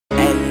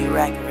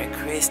rockin' with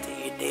Kristen,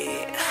 you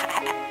dead.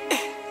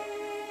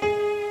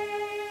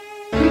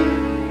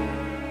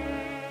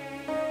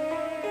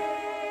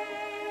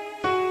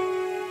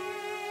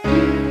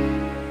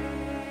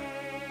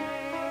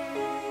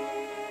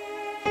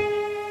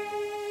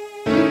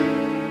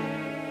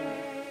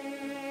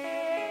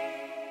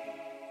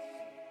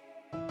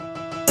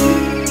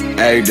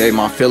 Every day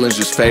my feelings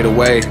just fade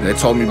away. They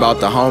told me about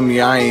the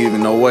homie, I ain't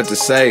even know what to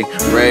say.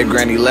 Read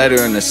granny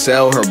letter in the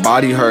cell, her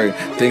body hurt.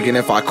 Thinking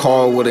if I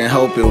call wouldn't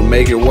help, it would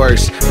make it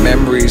worse.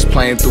 Memories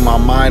playing through my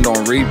mind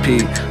on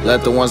repeat.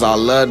 Let the ones I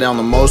love down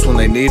the most when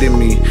they needed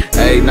me.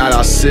 Every night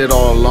I sit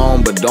all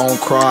alone, but don't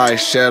cry.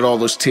 Shed all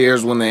those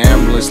tears when the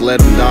ambulance let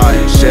them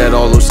die. Shed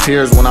all those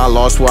tears when I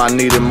lost what I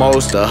needed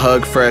most. A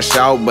hug fresh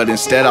out, but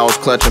instead I was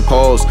clutching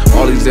poles.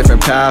 All these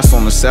different paths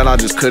on the set I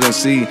just couldn't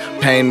see.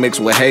 Pain mixed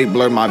with hate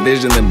blurred my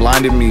vision, then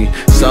blinded me.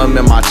 Something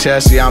in my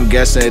chest, yeah, I'm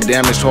guessing a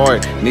damaged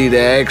heart. Need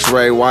an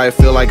x-ray, why I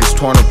feel like it's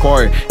torn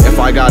apart. If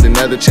I got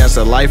another chance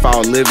at life, I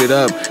would live it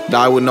up.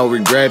 Die with no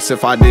regrets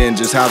if I didn't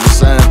just have a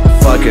son.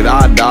 Fuck it,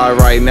 I'd die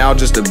right now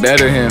just to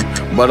better him.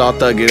 But I'll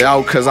thug it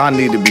out cause I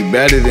need to be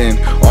better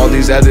than all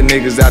these other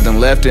niggas that done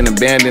left and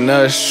abandoned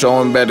us.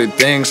 Showing better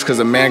things cause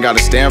a man gotta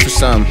stand for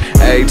something.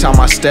 Every time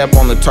I step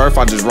on the turf,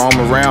 I just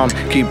roam around.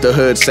 Keep the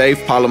hood safe,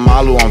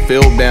 Palomalu, I'm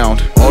field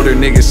bound. Older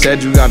niggas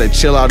said you gotta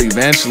chill out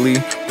eventually.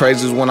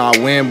 Praises when I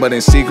win, but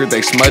in secret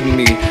they smutting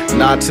me.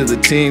 Not to the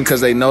team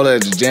cause they know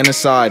that it's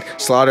genocide.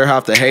 Slaughter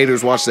half the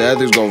haters, watch the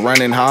others go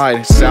run and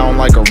hide. Sound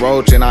like a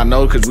roach and I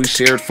know cause we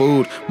shared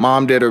food.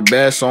 Mom did her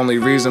best, only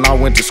reason I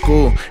went to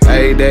school.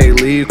 Every day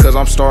leave cause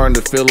I'm starting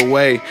to feel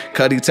away.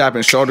 Cuddy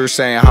tapping shoulders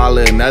saying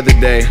holla another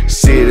day.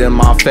 See it in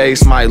my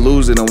face, might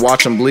lose it and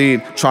watch them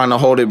bleed. Trying to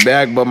hold it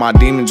back but my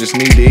demons just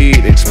need to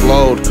eat.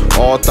 Explode,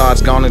 all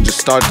thoughts gone and just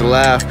start to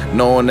laugh.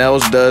 No one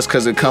else does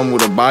cause it come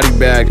with a body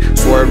bag.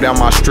 Swerve down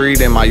my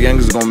street and my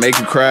youngest gon' make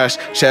you crash.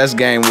 Chess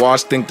game,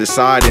 watch, think,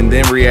 decide, and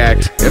then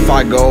react. If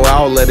I go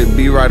out, let it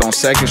be right on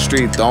 2nd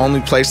Street. The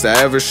only place that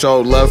ever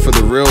showed love for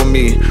the real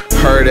me.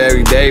 Hurt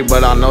every day,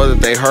 but I know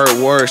that they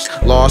hurt worse.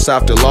 Loss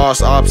after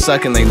loss, op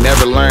sucking, they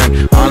never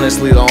learn.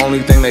 Honestly, the only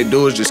thing they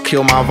do is just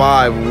kill my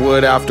vibe.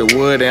 Wood after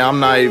wood, and I'm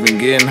not even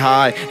getting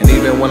high. And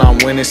even when I'm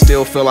winning,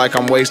 still feel like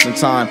I'm wasting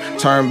time.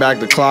 Turn back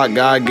the clock,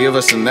 God, give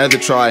us another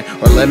try.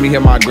 Or let me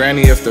hear my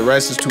granny if the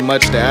rest is too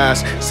much to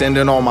ask.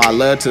 Sending all my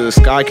love to the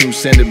sky, can you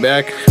send it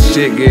back?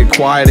 Shit get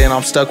quiet and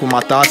I'm stuck with my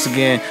thoughts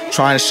again.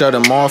 Trying to shut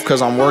them off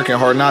cause I'm working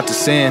hard not to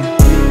sin.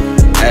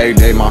 Every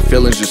day my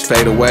feelings just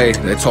fade away.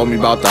 They told me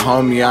about the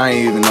homie, I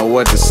ain't even know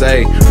what to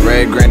say.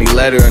 Read granny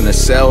letter in the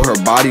cell, her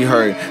body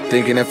hurt.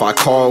 Thinking if I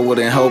call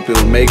wouldn't help, it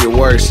would make it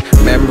worse.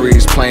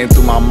 Memories playing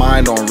through my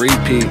mind on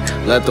repeat.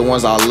 Let the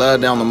ones I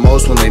love down the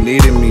most when they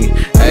needed me.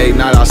 Every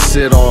night I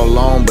sit all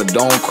alone, but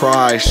don't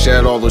cry.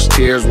 Shed all those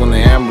tears when the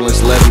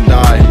ambulance let them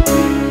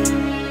die.